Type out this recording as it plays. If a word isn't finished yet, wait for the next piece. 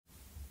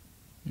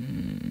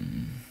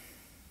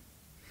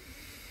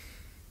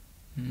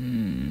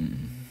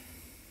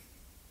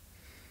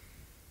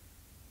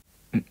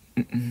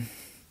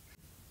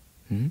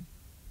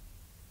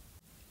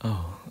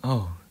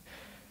Oh,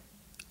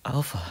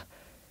 Alpha,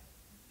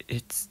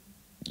 it's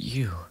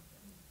you.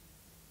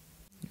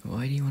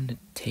 Why do you want to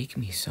take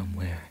me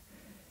somewhere?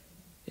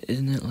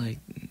 Isn't it, like,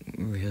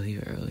 really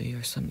early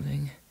or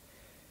something?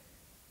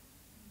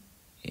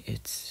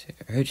 It's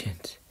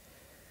urgent.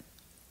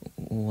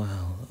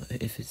 Well,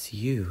 if it's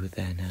you,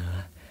 then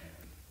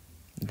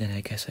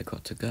I guess I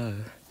got to go.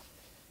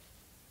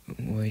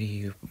 Where do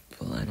you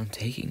plan on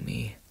taking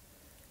me?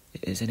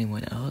 Is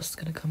anyone else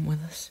gonna come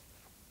with us?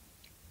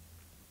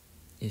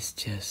 It's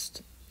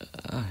just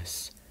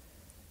us.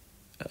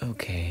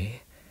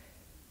 Okay.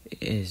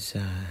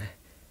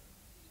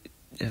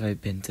 Have I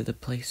been to the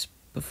place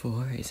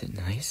before? Is it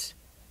nice?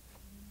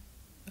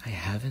 I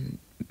haven't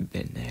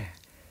been there.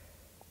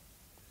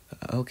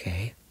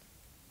 Okay.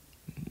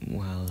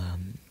 Well,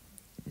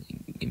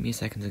 give me a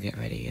second to get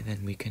ready, and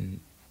then we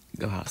can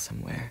go out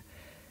somewhere.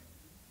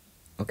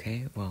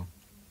 Okay? Well,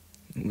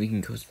 we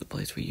can go to the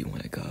place where you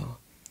want to go.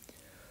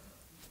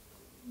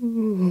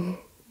 Oh,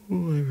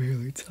 I'm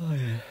really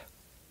tired.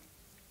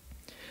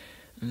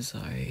 I'm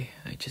sorry.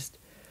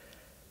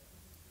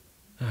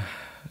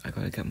 I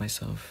gotta get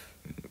myself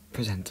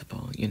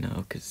presentable, you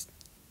know, 'cause,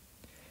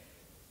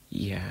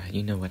 yeah,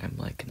 you know what I'm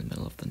like in the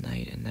middle of the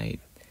night, and I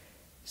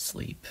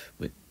sleep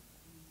with,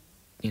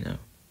 you know,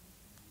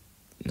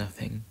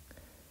 nothing.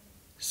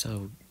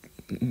 So,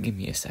 give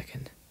me a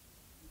second.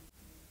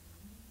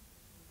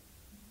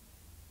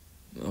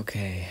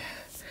 Okay,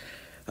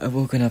 I've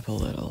woken up a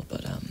little,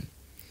 but,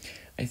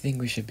 I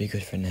think we should be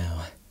good for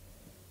now.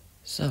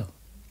 So,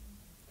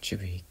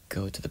 should we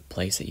go to the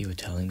place that you were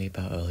telling me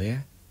about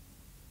earlier?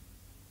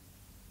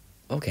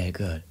 Okay,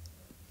 good.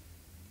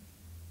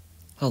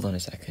 Hold on a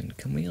second,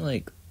 can we,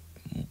 like,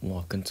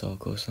 walk and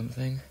talk or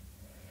something?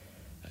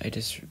 I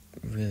just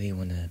really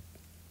wanna,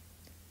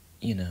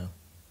 you know,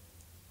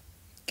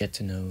 get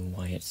to know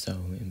why it's so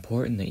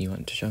important that you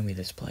want to show me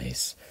this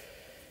place.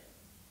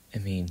 I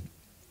mean,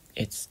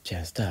 it's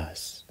just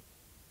us,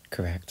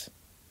 correct?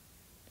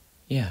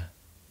 Yeah.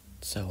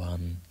 So,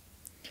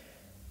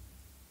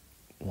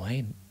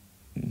 why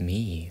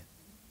me?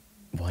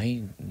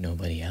 Why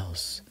nobody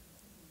else?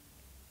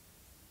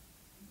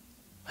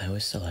 I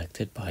was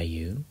selected by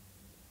you?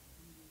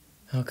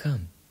 How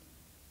come?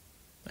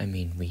 I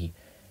mean,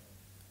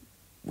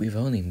 we've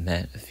only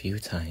met a few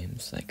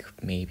times, like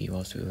maybe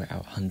whilst we were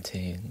out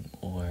hunting,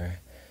 or,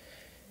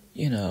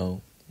 you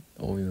know,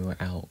 or we were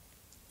out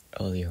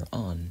earlier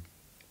on.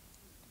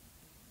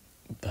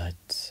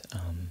 But,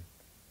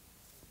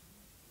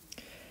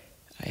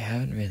 I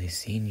haven't really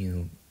seen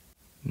you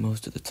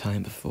most of the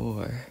time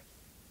before.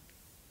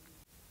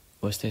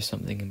 Was there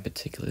something in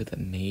particular that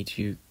made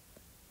you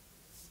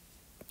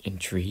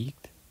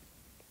intrigued?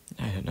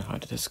 I don't know how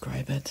to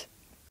describe it.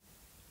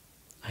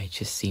 I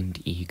just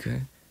seemed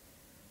eager.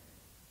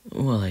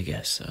 Well, I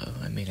guess so.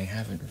 I mean, I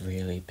haven't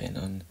really been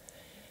on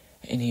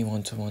any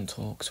one-to-one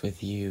talks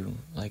with you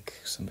like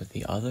some of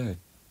the other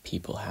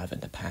people have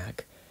in the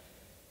pack.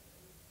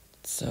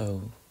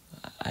 So,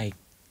 I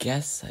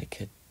guess I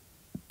could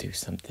do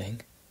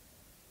something.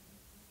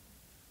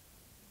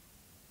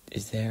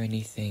 Is there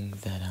anything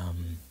that,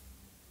 I'm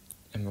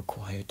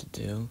required to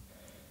do?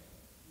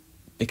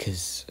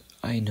 Because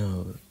I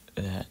know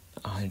that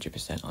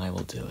 100% I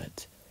will do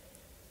it.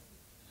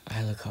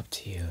 I look up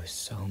to you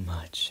so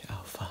much,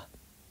 Alpha.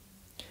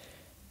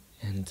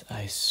 And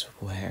I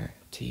swear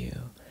to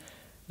you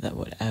that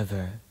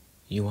whatever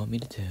you want me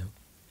to do,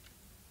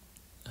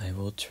 I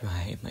will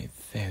try my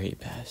very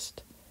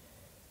best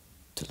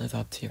to live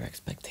up to your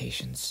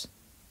expectations.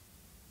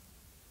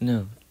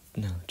 No,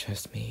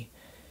 trust me.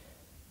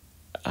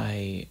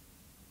 I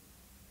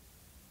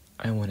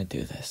want to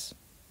do this.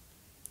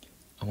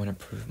 I want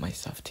to prove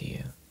myself to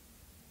you,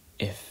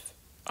 if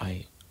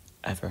I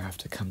ever have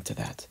to come to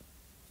that.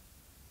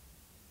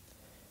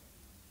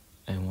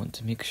 I want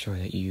to make sure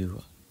that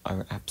you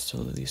are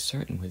absolutely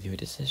certain with your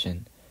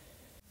decision,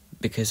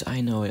 because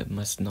I know it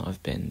must not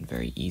have been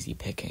very easy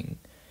picking.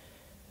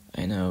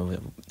 I know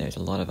that there's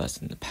a lot of us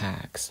in the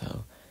pack,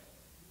 so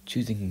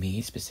choosing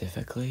me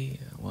specifically,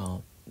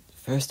 well,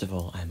 first of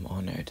all, I'm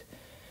honored.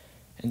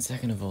 And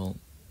second of all,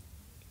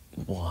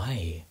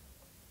 why?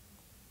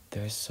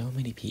 There are so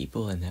many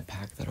people in that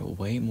pack that are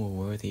way more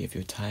worthy of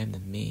your time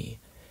than me.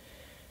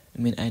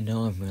 I mean, I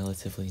know I'm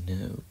relatively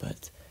new,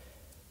 but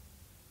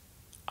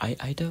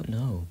I don't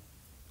know.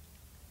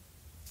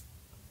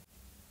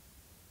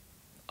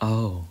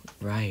 Oh,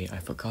 right, I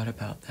forgot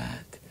about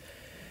that.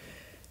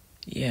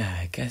 Yeah,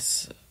 I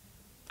guess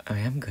I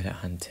am good at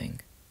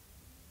hunting.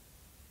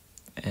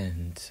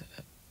 And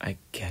I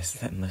guess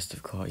that must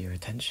have caught your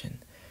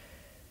attention.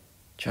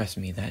 Trust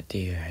me, that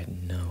deer had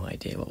no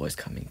idea what was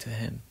coming to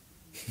him.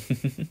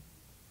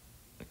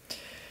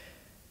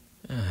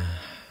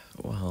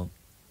 Well,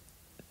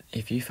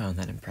 if you found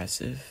that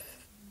impressive,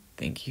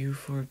 thank you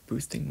for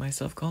boosting my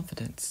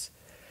self-confidence.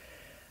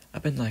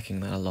 I've been lacking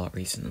that a lot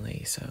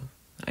recently, so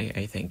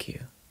I thank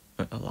you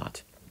a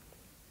lot.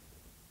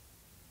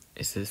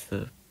 Is this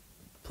the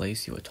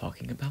place you were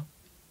talking about?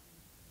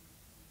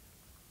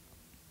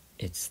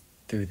 It's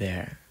through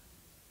there.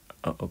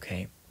 Oh,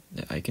 okay,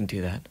 I can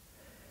do that.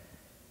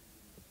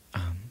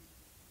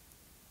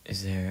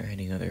 Is there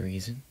any other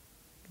reason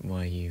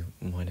why you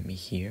wanted me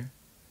here?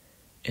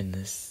 In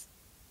this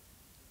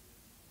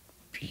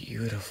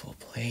beautiful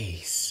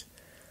place?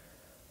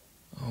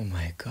 Oh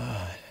my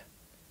god.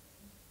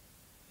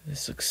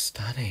 This looks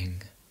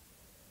stunning.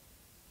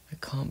 I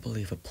can't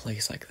believe a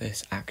place like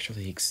this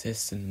actually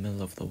exists in the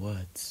middle of the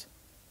woods.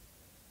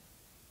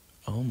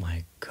 Oh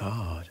my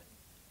god.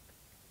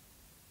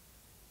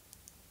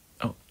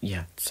 Oh,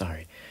 yeah,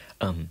 sorry.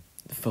 The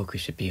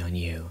focus should be on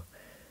you.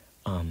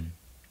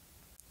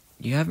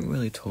 You haven't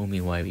really told me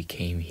why we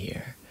came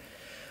here.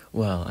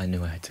 Well, I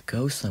knew I had to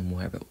go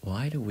somewhere, but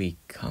why do we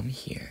come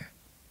here?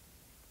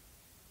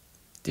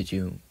 Did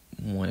you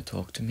want to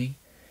talk to me?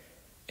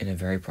 In a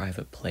very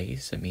private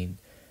place? I mean,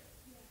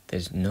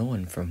 there's no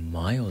one for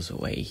miles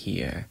away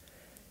here,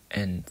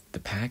 and the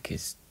pack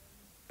is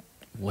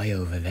way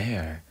over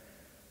there.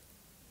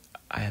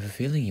 I have a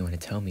feeling you want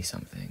to tell me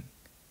something.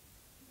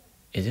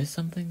 Is it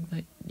something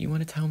that you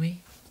want to tell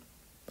me?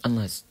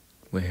 Unless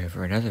we're here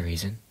for another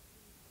reason.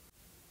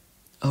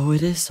 Oh,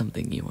 it is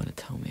something you want to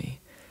tell me.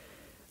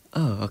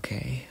 Oh,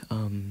 okay.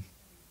 Don't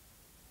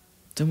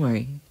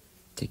worry.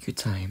 Take your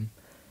time.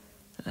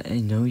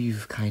 I know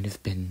you've kind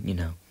of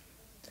been,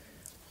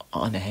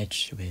 on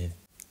edge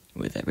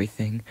with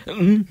everything.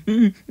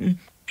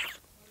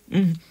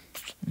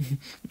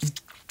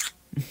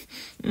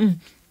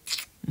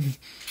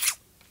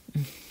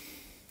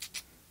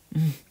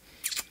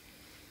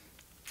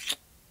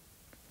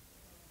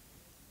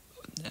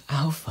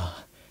 Alpha.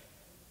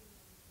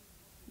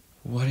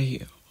 What are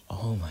you...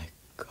 Oh my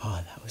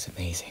god, that was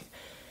amazing.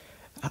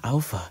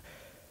 Alpha.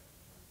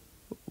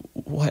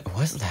 What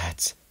was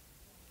that?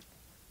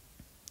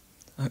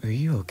 Are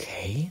you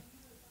okay?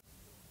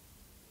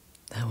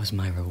 That was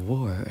my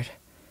reward.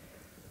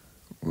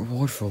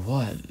 Reward for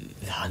what?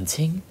 The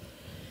hunting?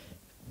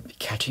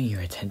 Catching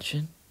your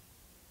attention?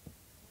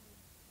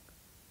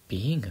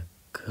 Being a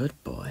good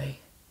boy?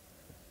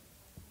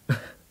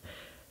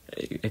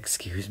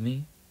 Excuse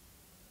me?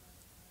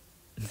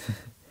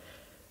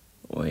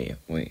 Wait,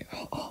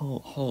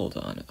 hold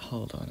on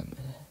a minute.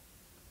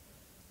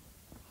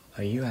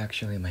 Are you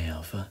actually my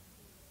alpha?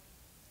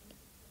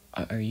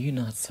 Are you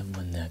not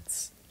someone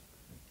that's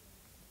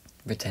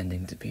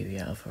pretending to be the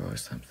alpha or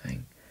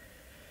something?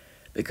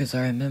 Because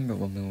I remember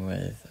when we were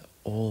with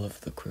all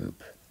of the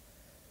group,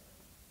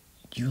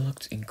 you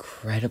looked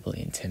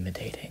incredibly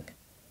intimidating.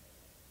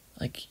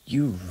 Like,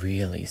 you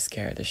really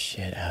scared the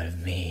shit out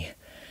of me,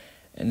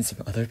 and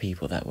some other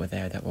people that were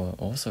there that were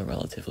also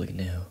relatively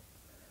new.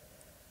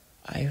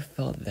 I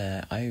felt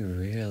that I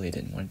really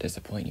didn't want to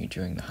disappoint you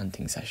during the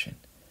hunting session.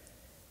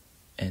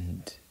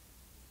 And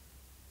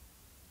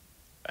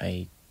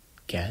I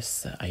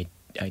guess I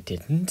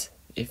didn't.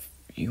 If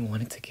you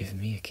wanted to give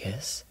me a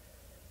kiss,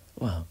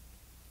 well,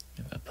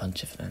 a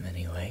bunch of them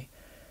anyway.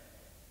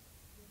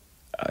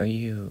 Are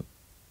you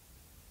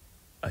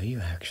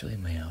actually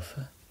my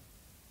alpha?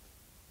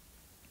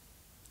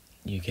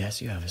 You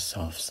guess you have a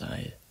soft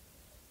side.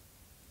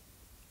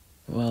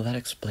 Well, that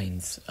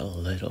explains a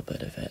little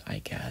bit of it, I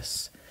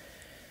guess.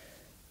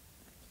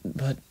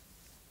 But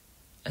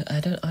I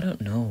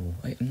don't know.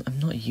 I'm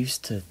not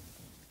used to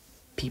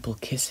people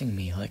kissing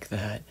me like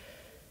that.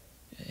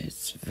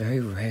 It's very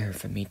rare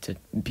for me to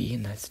be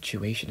in that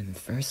situation in the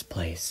first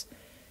place.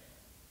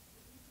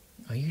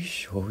 Are you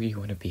sure you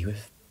want to be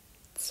with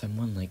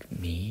someone like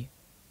me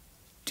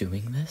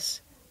doing this?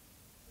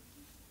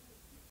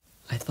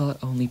 I thought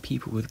only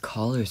people with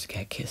collars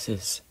get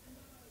kisses.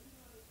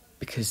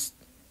 Because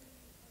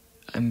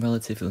I'm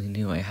relatively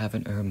new, I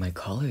haven't earned my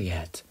collar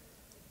yet.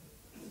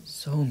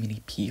 So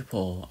many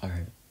people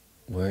are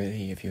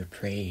worthy of your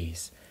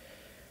praise.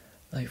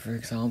 Like, for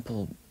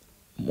example,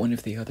 one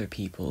of the other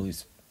people who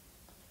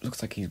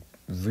looks like he's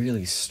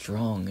really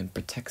strong and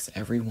protects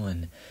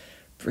everyone,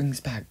 brings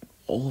back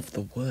all of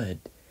the wood.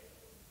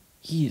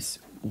 He is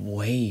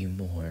way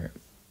more,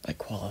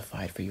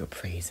 qualified for your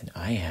praise than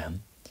I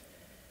am.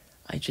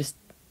 I just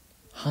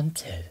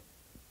hunted.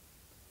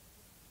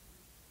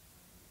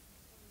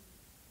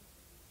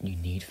 You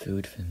need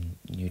food for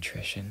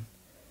nutrition?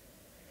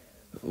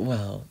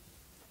 Well,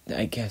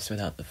 I guess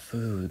without the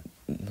food,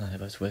 none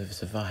of us would have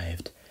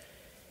survived.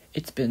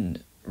 It's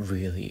been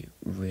really,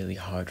 really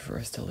hard for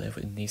us to live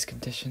in these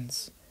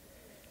conditions.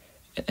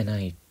 And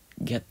I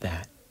get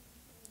that.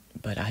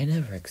 But I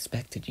never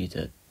expected you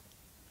to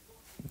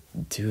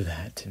do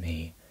that to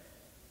me.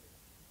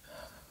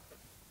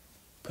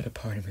 But a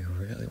part of me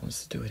really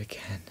wants to do it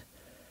again.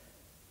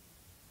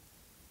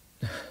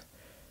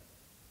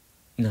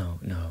 No,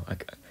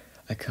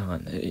 I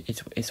can't.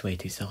 It's way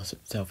too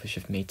selfish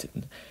of me to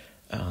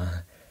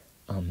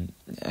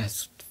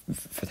ask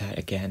for that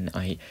again.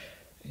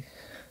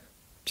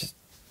 Just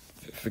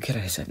forget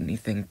I said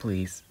anything,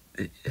 please.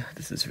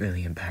 This is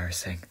really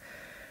embarrassing.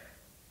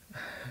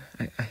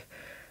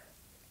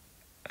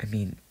 I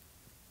mean,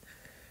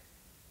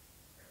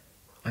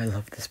 I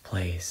love this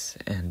place,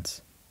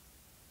 and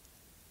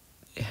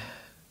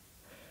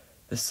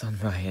the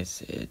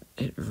sunrise,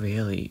 it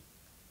really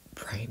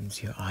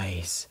brightens your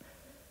eyes.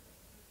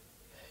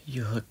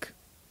 You look...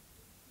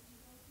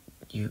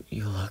 You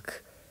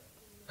look...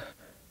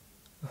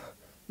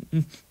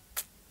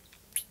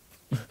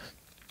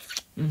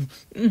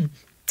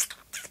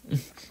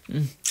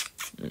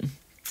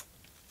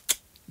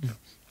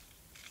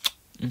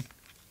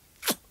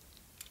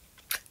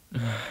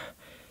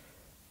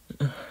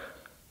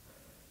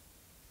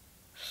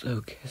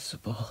 So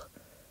kissable.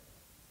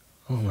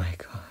 Oh my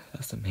god,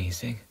 that's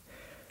amazing.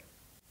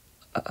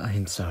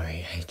 I'm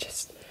sorry, I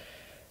just...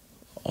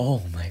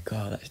 Oh my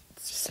god, that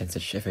sends a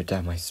shiver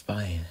down my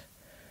spine.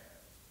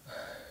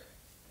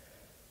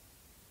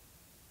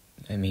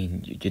 I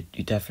mean,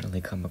 you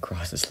definitely come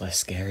across as less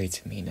scary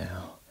to me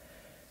now.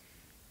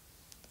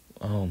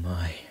 Oh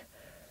my.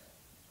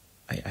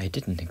 I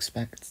didn't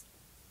expect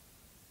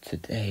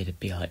today to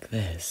be like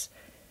this.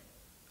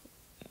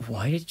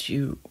 Why did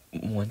you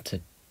want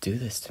to do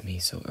this to me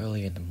so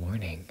early in the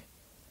morning?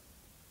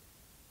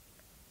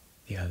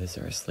 The others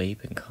are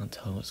asleep and can't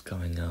tell what's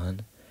going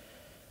on.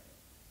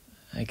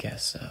 I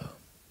guess so.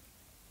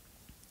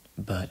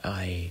 But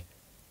I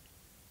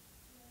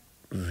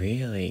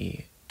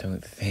really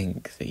don't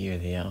think that you're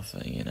the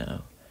alpha, you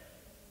know?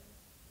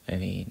 I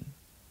mean,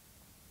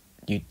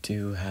 you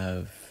do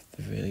have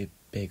the really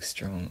big,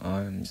 strong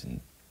arms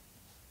and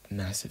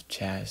massive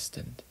chest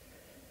and,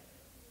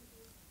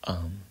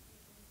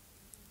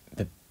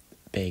 the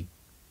big,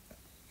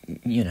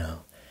 you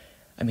know.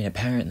 I mean,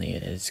 apparently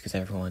it is, because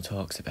everyone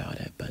talks about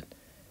it, but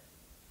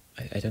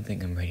I don't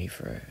think I'm ready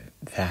for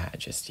that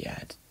just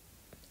yet.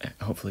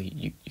 Hopefully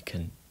you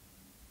can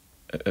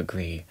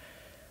agree.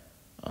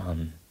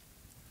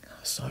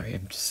 Sorry,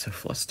 I'm just so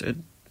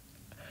flustered.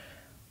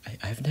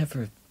 I've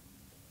never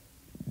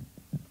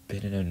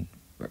been in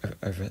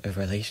a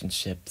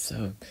relationship,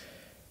 so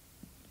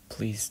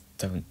please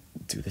don't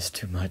do this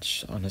too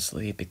much,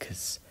 honestly,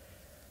 because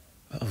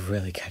I'll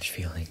really catch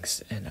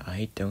feelings, and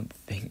I don't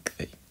think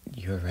that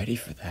you're ready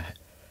for that.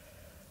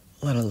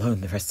 Let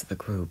alone the rest of the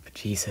group,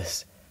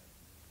 Jesus.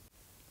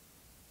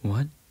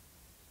 What?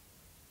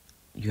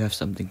 You have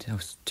something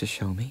else to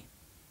show me?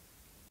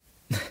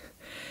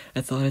 I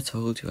thought I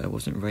told you I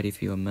wasn't ready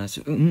for your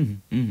massive...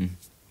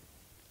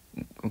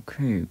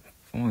 Okay,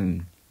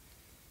 fine.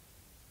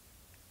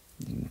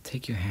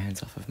 Take your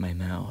hands off of my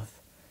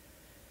mouth.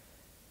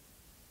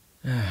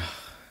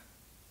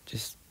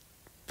 Just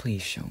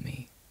please show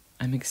me.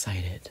 I'm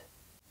excited.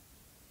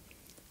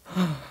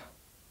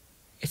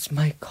 It's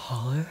my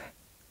collar.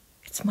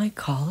 It's my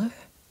collar.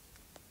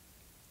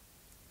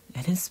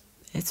 And it's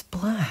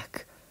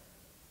black.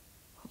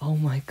 Oh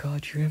my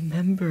god, you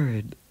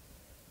remembered.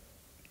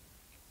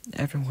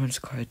 Everyone's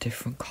got a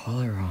different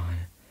collar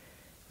on,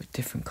 with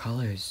different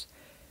colors.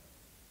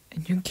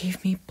 And you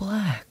gave me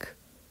black.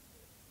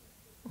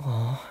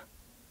 Aw.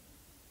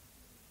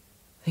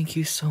 Thank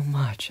you so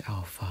much,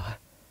 Alpha.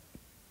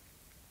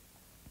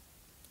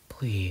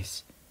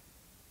 Please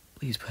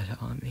put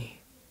it on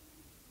me.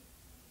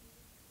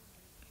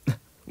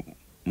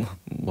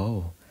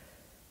 Whoa.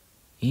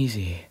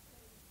 Easy.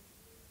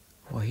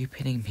 Why are you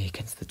pinning me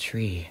against the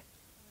tree?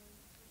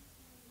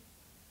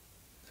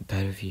 A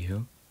better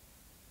view?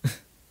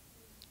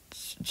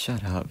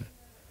 Shut up.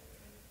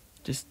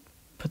 Just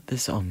put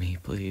this on me,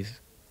 please.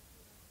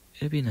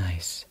 It'd be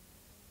nice.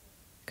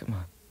 Come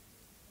on.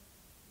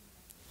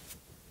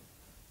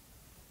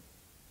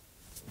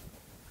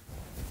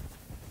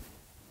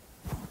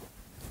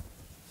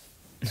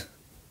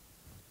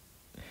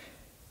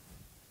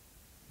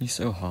 You're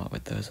so hot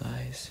with those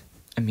eyes.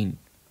 I mean,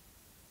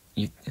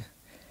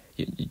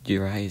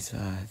 your eyes,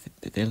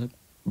 they look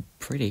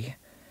pretty.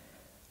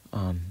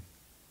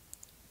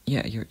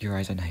 Yeah, your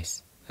eyes are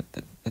nice.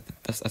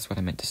 That's what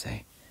I meant to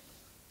say.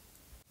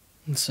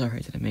 I'm sorry,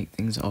 did I make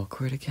things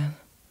awkward again?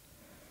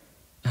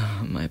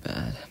 Oh, my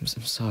bad. I'm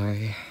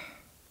sorry.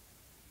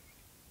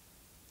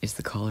 Is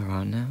the collar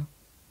on now?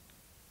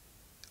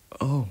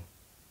 Oh.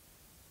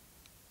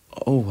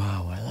 Oh,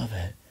 wow, I love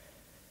it.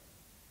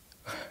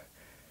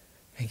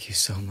 Thank you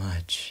so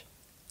much.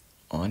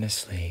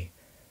 Honestly,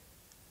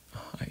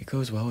 it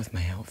goes well with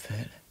my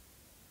outfit.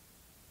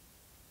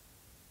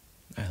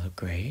 I look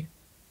great.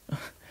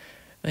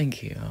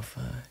 Thank you,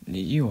 Alpha.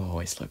 You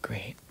always look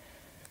great.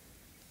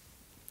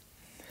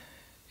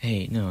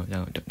 Hey, no,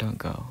 don't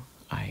go.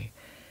 I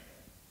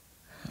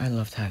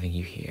loved having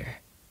you here.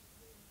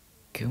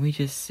 Can we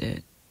just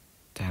sit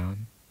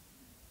down?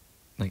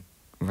 Like,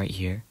 right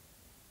here?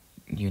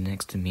 You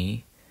next to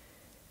me?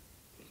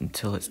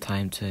 Until it's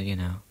time to, you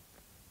know,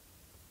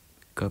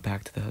 go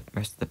back to the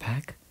rest of the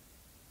pack?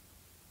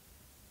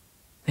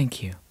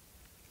 Thank you.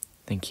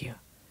 Thank you.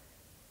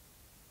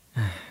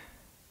 For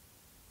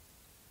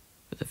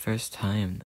the first time,